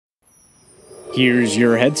Here's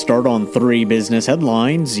your head start on 3 business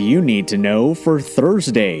headlines you need to know for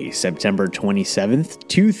Thursday, September 27th,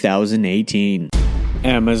 2018.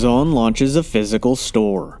 Amazon launches a physical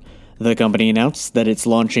store. The company announced that it's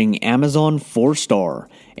launching Amazon 4-Star,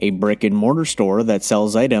 a brick-and-mortar store that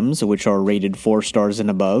sells items which are rated 4 stars and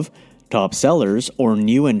above, top sellers, or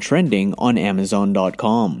new and trending on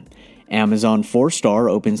Amazon.com. Amazon 4-Star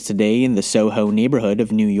opens today in the Soho neighborhood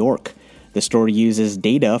of New York. The store uses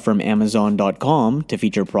data from Amazon.com to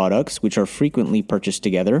feature products which are frequently purchased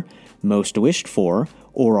together, most wished for,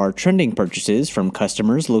 or are trending purchases from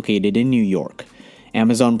customers located in New York.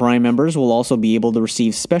 Amazon Prime members will also be able to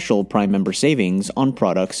receive special Prime member savings on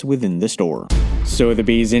products within the store.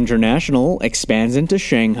 Sotheby's International expands into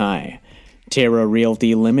Shanghai. Terra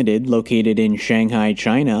Realty Limited, located in Shanghai,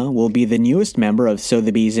 China, will be the newest member of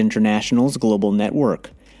Sotheby's International's global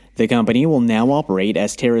network. The company will now operate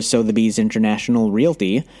as Terra Sotheby's International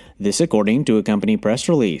Realty, this according to a company press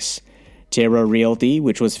release. Terra Realty,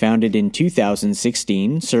 which was founded in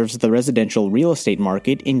 2016, serves the residential real estate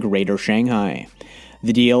market in Greater Shanghai.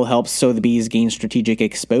 The deal helps Sotheby's gain strategic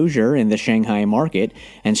exposure in the Shanghai market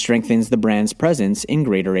and strengthens the brand's presence in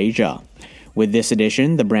Greater Asia. With this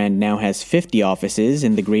addition, the brand now has 50 offices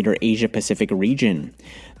in the Greater Asia-Pacific region.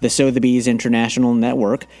 The Sotheby's International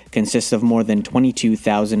Network consists of more than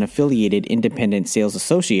 22,000 affiliated independent sales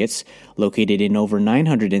associates located in over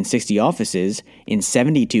 960 offices in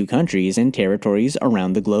 72 countries and territories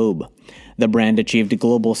around the globe. The brand achieved a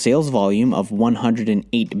global sales volume of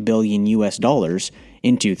 $108 billion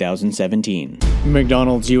in 2017.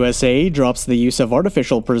 McDonald's USA drops the use of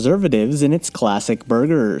artificial preservatives in its classic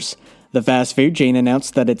burgers. The fast food chain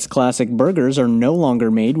announced that its classic burgers are no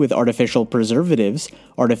longer made with artificial preservatives,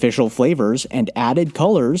 artificial flavors, and added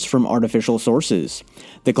colors from artificial sources.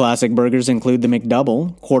 The classic burgers include the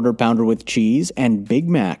McDouble, Quarter Pounder with cheese, and Big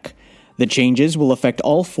Mac. The changes will affect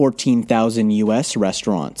all 14,000 U.S.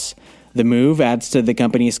 restaurants. The move adds to the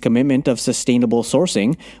company's commitment of sustainable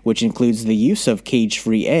sourcing, which includes the use of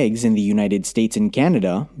cage-free eggs in the United States and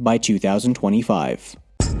Canada by 2025.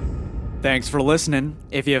 Thanks for listening.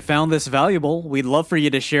 If you found this valuable, we'd love for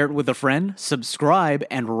you to share it with a friend, subscribe,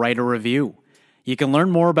 and write a review. You can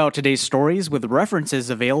learn more about today's stories with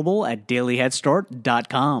references available at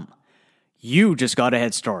dailyheadstart.com. You just got a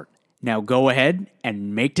head start. Now go ahead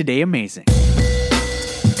and make today amazing.